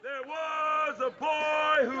There was a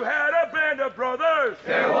boy who had a band of brothers.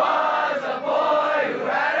 There was a boy who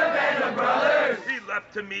had a band of brothers. He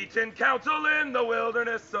left to meet in council in the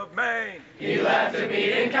wilderness of Maine. He left to meet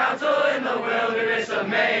in council in the wilderness of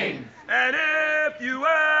Maine. And if you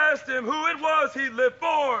asked him who it was he lived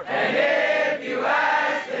for, And if you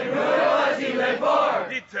asked him who it was he lived for,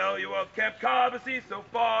 he'd tell you of Camp Cobbossee so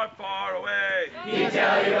far, far away. he'd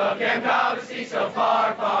tell you of Camp Cobbossee so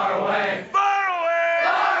far, far away. Far away!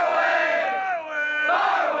 Far away! Far away!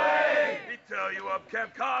 Far away! He'd tell you of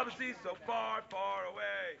Camp Cobbossee so far, far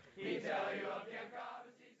away. He'd tell you of Camp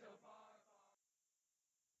Cobbossee so far.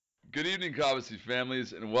 Good evening, Cobbossee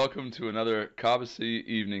families, and welcome to another Cobbossee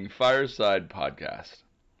Evening Fireside Podcast.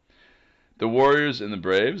 The Warriors and the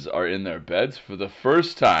Braves are in their beds for the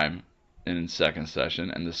first time in second session,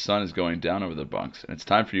 and the sun is going down over the bunks, and it's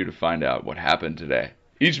time for you to find out what happened today.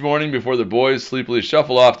 Each morning before the boys sleepily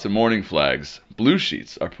shuffle off to morning flags, blue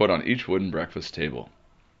sheets are put on each wooden breakfast table.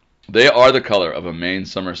 They are the color of a Maine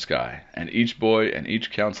summer sky, and each boy and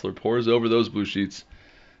each counselor pores over those blue sheets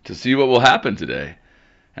to see what will happen today.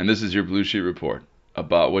 And this is your Blue Sheet Report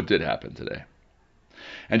about what did happen today.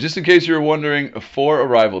 And just in case you were wondering, for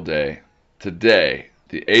Arrival Day, today,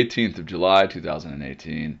 the 18th of July,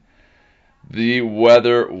 2018, the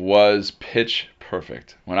weather was pitch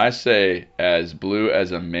perfect. When I say as blue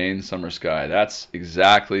as a Maine summer sky, that's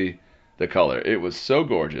exactly the color. It was so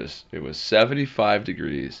gorgeous. It was 75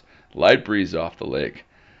 degrees, light breeze off the lake.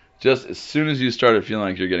 Just as soon as you started feeling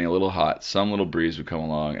like you're getting a little hot, some little breeze would come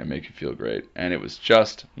along and make you feel great. And it was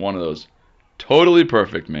just one of those totally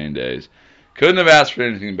perfect Maine days. Couldn't have asked for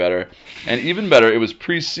anything better. And even better, it was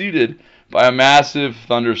preceded by a massive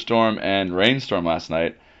thunderstorm and rainstorm last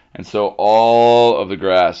night. And so all of the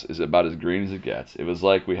grass is about as green as it gets. It was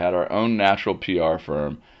like we had our own natural PR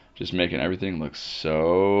firm just making everything look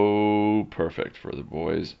so perfect for the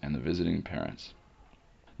boys and the visiting parents.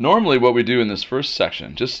 Normally what we do in this first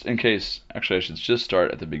section, just in case, actually I should just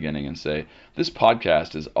start at the beginning and say, this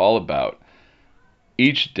podcast is all about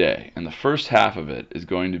each day, and the first half of it is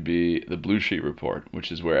going to be the Blue Sheet Report,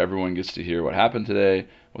 which is where everyone gets to hear what happened today,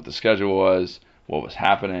 what the schedule was, what was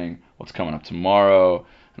happening, what's coming up tomorrow,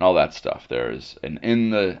 and all that stuff. There's an In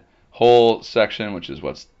the Hole section, which is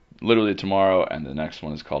what's literally tomorrow, and the next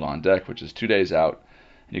one is called On Deck, which is 2 days out,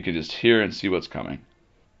 and you can just hear and see what's coming.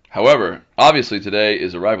 However, obviously today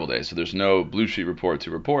is Arrival Day, so there's no Blue Sheet Report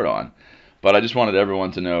to report on. But I just wanted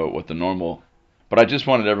everyone to know what the normal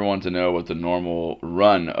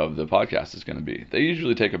run of the podcast is going to be. They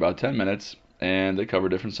usually take about 10 minutes, and they cover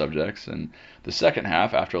different subjects. And the second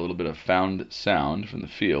half, after a little bit of found sound from the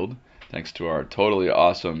field, thanks to our totally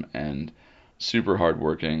awesome and super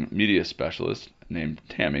hardworking media specialist named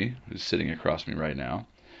Tammy, who's sitting across me right now,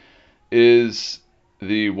 is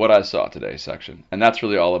the What I Saw Today section. And that's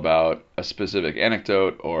really all about a specific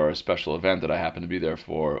anecdote or a special event that I happen to be there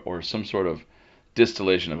for, or some sort of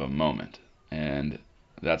distillation of a moment. And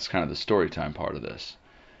that's kind of the story time part of this.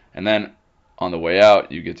 And then on the way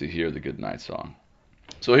out, you get to hear the good night song.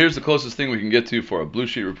 So here's the closest thing we can get to for a Blue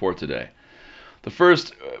Sheet Report today. The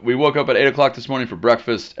first, we woke up at 8 o'clock this morning for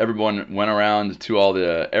breakfast. Everyone went around to all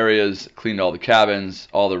the areas, cleaned all the cabins,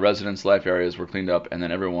 all the residence life areas were cleaned up, and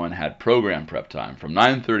then everyone had program prep time from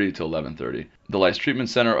 9:30 to 11:30. The Lice Treatment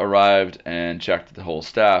Center arrived and checked the whole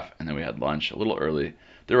staff, and then we had lunch a little early.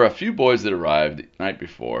 There were a few boys that arrived the night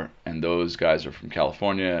before, and those guys are from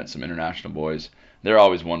California and some international boys. They're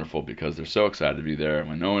always wonderful because they're so excited to be there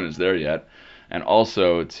when no one is there yet, and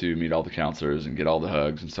also to meet all the counselors and get all the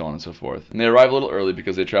hugs and so on and so forth. And they arrive a little early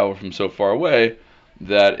because they travel from so far away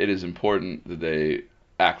that it is important that they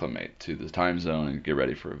acclimate to the time zone and get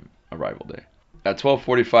ready for Arrival Day. At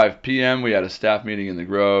 12:45 p.m., we had a staff meeting in the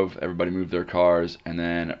Grove. Everybody moved their cars, and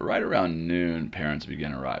then right around noon, parents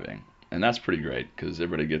began arriving. And that's pretty great because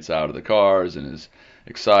everybody gets out of the cars and is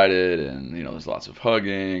excited, and there's lots of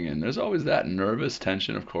hugging, and there's always that nervous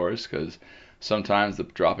tension, of course, because sometimes the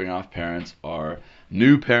dropping off parents are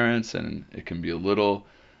new parents, and it can be a little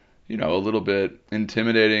bit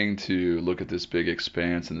intimidating to look at this big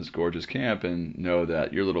expanse and this gorgeous camp and know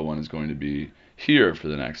that your little one is going to be here for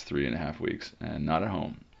the next 3.5 weeks and not at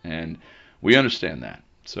home. And we understand that.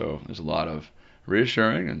 So there's a lot of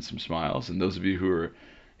reassuring and some smiles. And those of you who are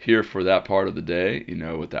here for that part of the day, you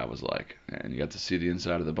know what that was like. And you got to see the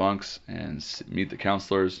inside of the bunks and meet the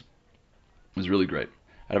counselors. It was really great.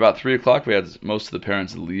 At about 3 o'clock, we had most of the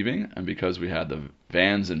parents leaving, and because we had the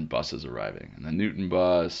vans and buses arriving, and the Newton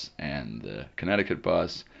bus, and the Connecticut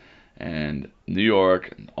bus, and New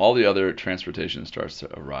York, and all the other transportation starts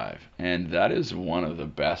to arrive. And that is one of the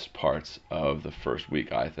best parts of the first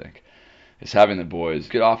week, I think, is having the boys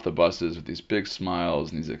get off the buses with these big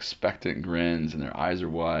smiles and these expectant grins, and their eyes are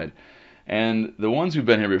wide. And the ones who've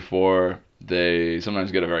been here before, they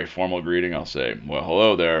sometimes get a very formal greeting. I'll say, well,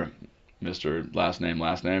 hello there, Mr. Last name.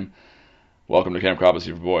 Welcome to Camp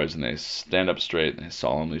Cobbossee for Boys. And they stand up straight and they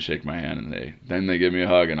solemnly shake my hand, and then they give me a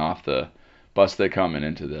hug, and off the bus they come and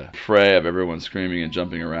into the fray of everyone screaming and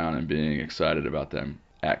jumping around and being excited about them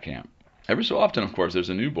at camp. Every so often, of course, there's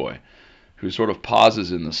a new boy who sort of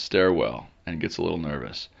pauses in the stairwell and gets a little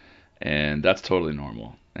nervous. And that's totally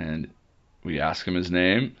normal. And we ask him his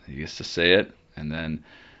name, he gets to say it, and then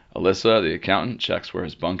Alyssa, the accountant, checks where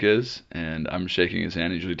his bunk is, and I'm shaking his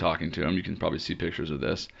hand, usually talking to him. You can probably see pictures of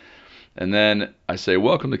this. And then I say,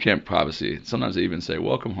 welcome to Camp Cobbossee. Sometimes I even say,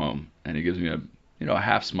 welcome home. And he gives me a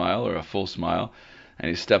half smile or a full smile, and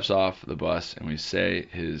he steps off the bus, and we say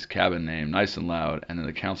his cabin name nice and loud, and then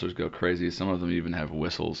the counselors go crazy. Some of them even have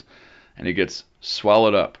whistles, and he gets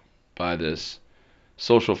swallowed up by this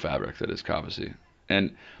social fabric that is Cobbossee.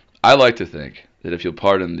 And I like to think that, if you'll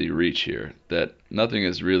pardon the reach here, that nothing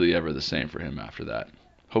is really ever the same for him after that.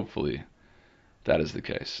 Hopefully that is the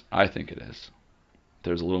case. I think it is.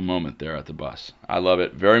 There's a little moment there at the bus. I love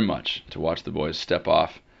it very much to watch the boys step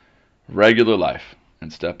off regular life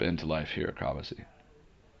and step into life here at Cobbossee.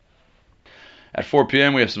 At 4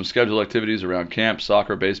 p.m. we have some scheduled activities around camp: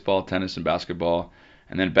 soccer, baseball, tennis, and basketball,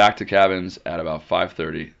 and then back to cabins at about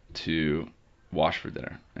 5:30 to wash for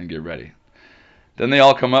dinner and get ready. Then they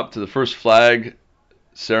all come up to the first flag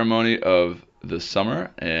ceremony of the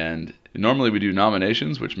summer, and normally we do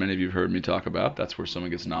nominations, which many of you have heard me talk about. That's where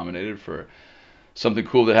someone gets nominated for something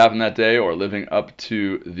cool that happened that day, or living up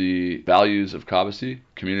to the values of Cobbossee: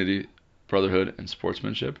 community, brotherhood, and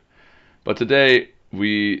sportsmanship. But today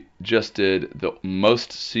we just did the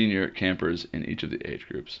most senior campers in each of the age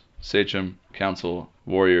groups: Sachem, Council,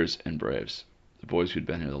 Warriors, and Braves, the boys who'd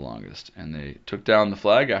been here the longest. And they took down the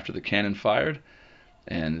flag after the cannon fired,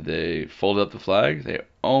 and they folded up the flag. They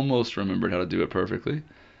almost remembered how to do it perfectly.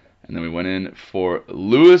 And then we went in for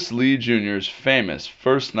Lewis Lee Jr.'s famous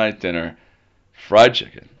first night dinner, fried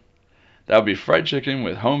chicken. That would be fried chicken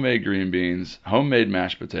with homemade green beans, homemade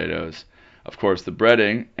mashed potatoes. Of course, the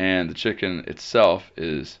breading and the chicken itself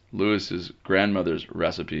is Lewis's grandmother's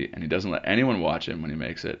recipe, and he doesn't let anyone watch him when he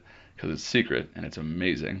makes it because it's secret, and it's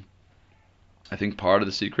amazing. I think part of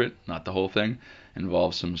the secret, not the whole thing,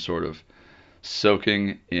 involves some sort of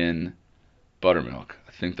soaking in buttermilk.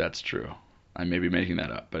 I think that's true. I may be making that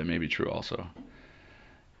up, but it may be true also.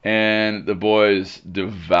 And the boys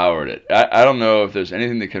devoured it. I don't know if there's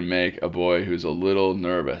anything that can make a boy who's a little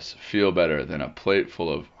nervous feel better than a plate full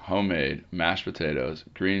of homemade mashed potatoes,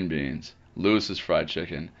 green beans, Lewis's fried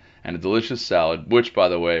chicken, and a delicious salad, which, by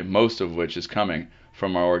the way, most of which is coming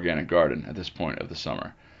from our organic garden at this point of the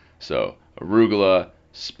summer. So arugula,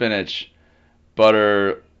 spinach,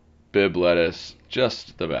 butter, bib lettuce,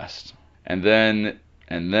 just the best. And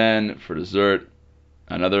then for dessert,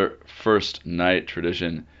 another first night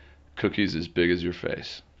tradition: cookies as big as your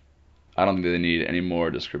face. I don't think they need any more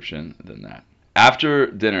description than that. After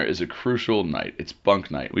dinner is a crucial night. It's bunk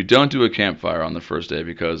night. We don't do a campfire on the first day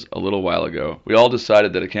because a little while ago we all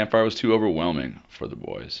decided that a campfire was too overwhelming for the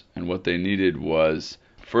boys, and what they needed was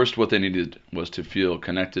to feel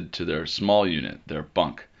connected to their small unit, their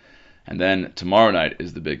bunk. And then tomorrow night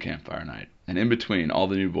is the big campfire night. And in between, all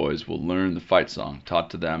the new boys will learn the fight song taught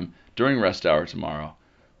to them during rest hour tomorrow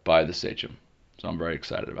by the Sachem. So I'm very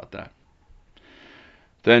excited about that.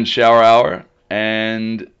 Then shower hour,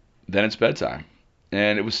 and then it's bedtime.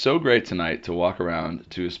 And it was so great tonight to walk around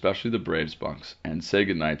to especially the Braves bunks and say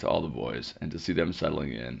goodnight to all the boys and to see them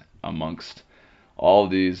settling in amongst all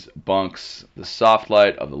these bunks, the soft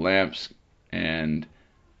light of the lamps, and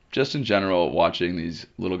just in general watching these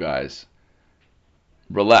little guys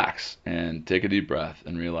relax and take a deep breath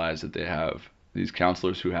and realize that they have these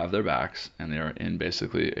counselors who have their backs, and they are in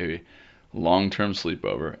basically a long-term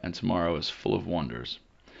sleepover, and tomorrow is full of wonders.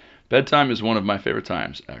 Bedtime is one of my favorite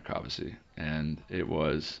times at Cobbossee, and it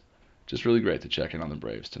was just really great to check in on the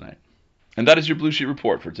Braves tonight. And that is your Blue Sheet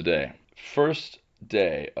Report for today. First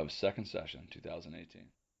day of second session, 2018.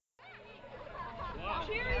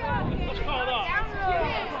 Let's call it off.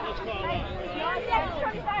 Let's call it off.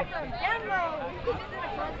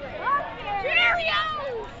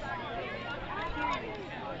 Cheerios!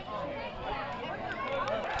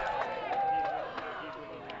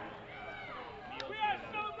 We are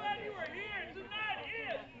so glad you were here. Tonight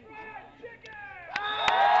is fried chicken!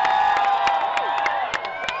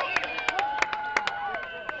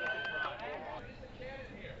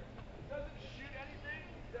 It doesn't shoot anything,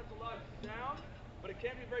 except a lot of sound, but it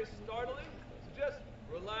can be very startling. So just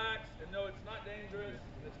relax and know it's not dangerous,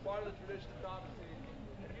 and it's part of the tradition of Cobbossee.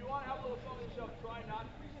 And if you want to have a little something to show, try not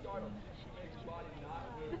to be startled. It makes your body not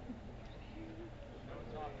move. There's no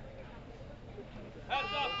talking.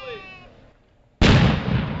 Hats off, please.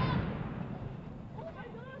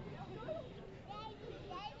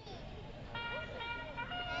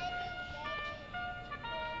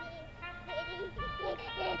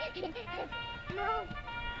 No.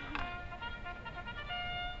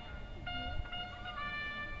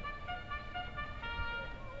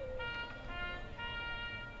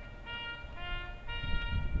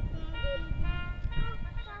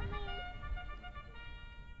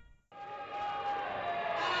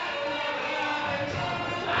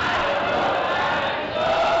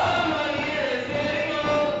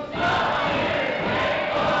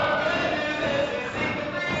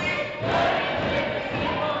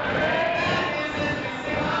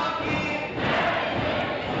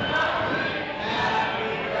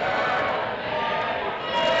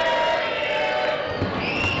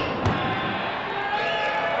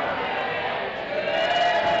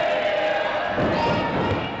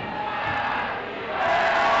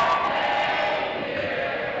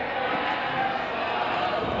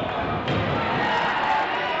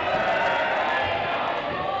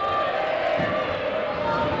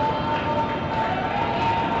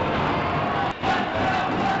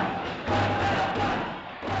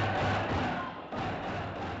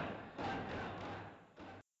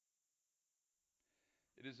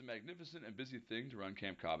 It is a magnificent and busy thing to run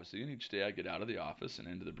Camp Cobbossee, and each day I get out of the office and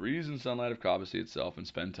into the breeze and sunlight of Cobbossee itself and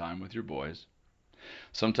spend time with your boys.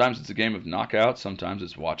 Sometimes it's a game of knockout, sometimes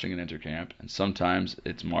it's watching an intercamp, and sometimes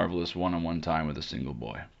it's marvelous one-on-one time with a single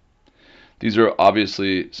boy. These are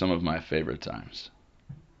obviously some of my favorite times.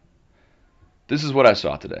 This is what I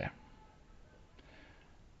saw today.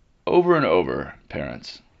 Over and over,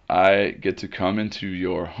 parents, I get to come into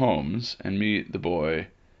your homes and meet the boy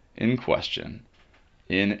in question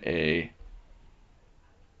in a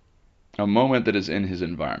moment that is in his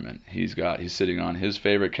environment. He's sitting on his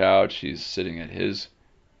favorite couch, he's sitting at his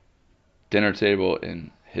dinner table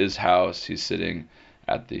in his house, he's sitting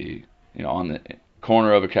at the on the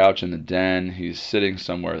corner of a couch in the den, he's sitting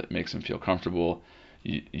somewhere that makes him feel comfortable.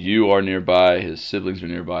 You are nearby, his siblings are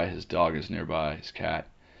nearby, his dog is nearby, his cat.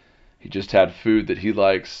 He just had food that he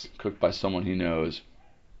likes, cooked by someone he knows.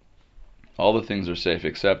 All the things are safe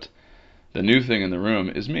except the new thing in the room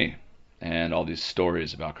is me and all these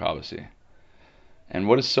stories about Cobbossee. And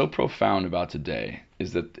what is so profound about today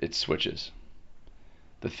is that it switches.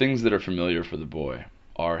 The things that are familiar for the boy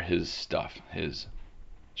are his stuff, his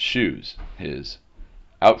shoes, his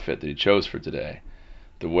outfit that he chose for today,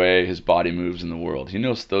 the way his body moves in the world. He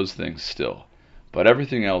knows those things still, but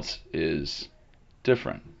everything else is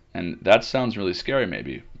different. And that sounds really scary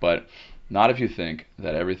maybe, but not if you think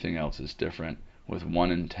that everything else is different with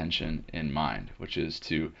one intention in mind, which is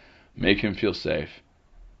to make him feel safe,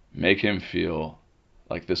 make him feel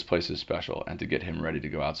like this place is special, and to get him ready to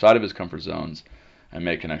go outside of his comfort zones and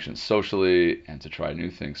make connections socially and to try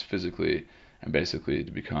new things physically and basically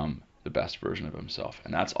to become the best version of himself.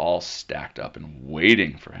 And that's all stacked up and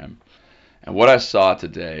waiting for him. And what I saw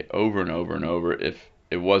today over and over and over, if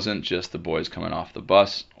it wasn't just the boys coming off the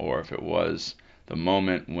bus, or if it was the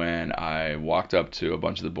moment when I walked up to a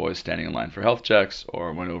bunch of the boys standing in line for health checks,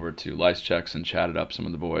 or went over to lice checks and chatted up some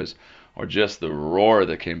of the boys, or just the roar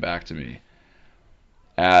that came back to me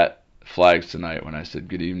at Flags tonight when I said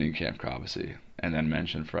good evening Camp Cobbossee and then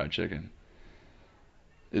mentioned fried chicken,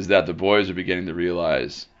 is that the boys are beginning to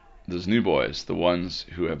realize, those new boys, the ones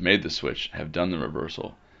who have made the switch, have done the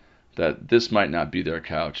reversal, that this might not be their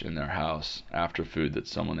couch in their house after food that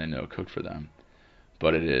someone they know cooked for them,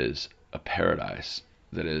 but it is a paradise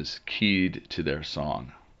that is keyed to their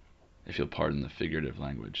song, if you'll pardon the figurative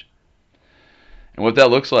language. And what that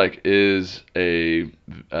looks like is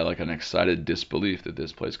like an excited disbelief that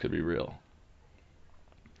this place could be real.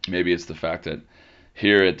 Maybe it's the fact that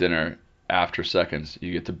here at dinner, after seconds,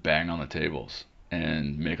 you get to bang on the tables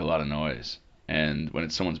and make a lot of noise. And when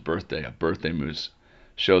it's someone's birthday, a birthday moose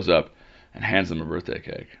shows up and hands them a birthday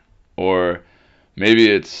cake. Or maybe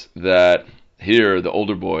it's that here the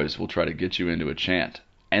older boys will try to get you into a chant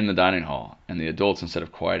in the dining hall, and the adults, instead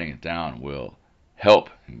of quieting it down, will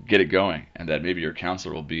help get it going, and that maybe your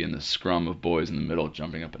counselor will be in the scrum of boys in the middle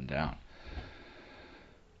jumping up and down.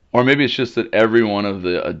 Or maybe it's just that every one of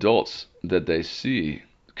the adults that they see,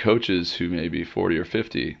 coaches who may be 40 or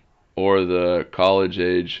 50, or the college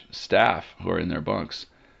age staff who are in their bunks,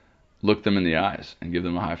 look them in the eyes and give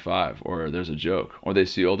them a high five, or there's a joke, or they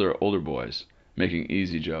see older boys making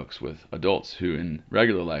easy jokes with adults who in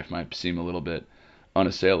regular life might seem a little bit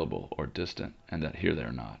unassailable or distant, and that here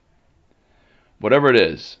they're not. whatever it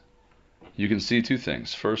is, you can see two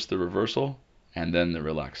things. First, the reversal, and then the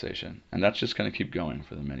relaxation. And that's just going to keep going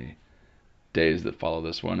for the many days that follow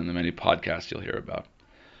this one and the many podcasts you'll hear about.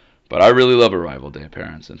 But I really love Arrival Day,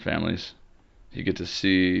 parents and families. You get to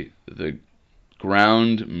see the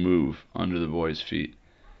ground move under the boys' feet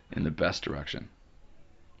in the best direction.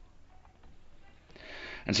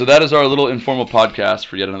 And so that is our little informal podcast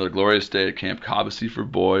for yet another glorious day at Camp Cobbossee for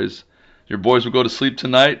boys. Your boys will go to sleep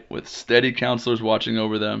tonight with steady counselors watching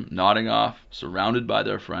over them, nodding off, surrounded by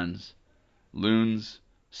their friends, loons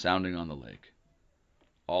sounding on the lake.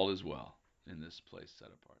 All is well in this place set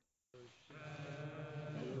apart.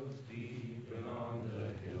 Shadows deepen on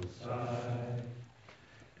the hillside,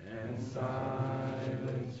 and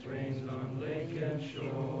silence reigns on lake and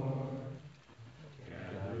shore.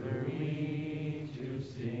 Gather we to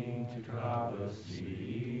sing to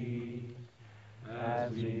Cobbossee,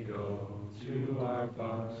 as we go to our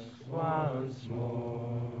bunks once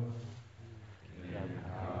more. Dear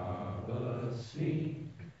Cobbossee,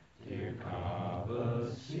 dear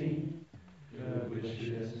Cobbossee, good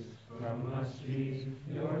wishes from us be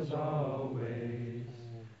yours always,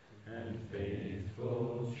 and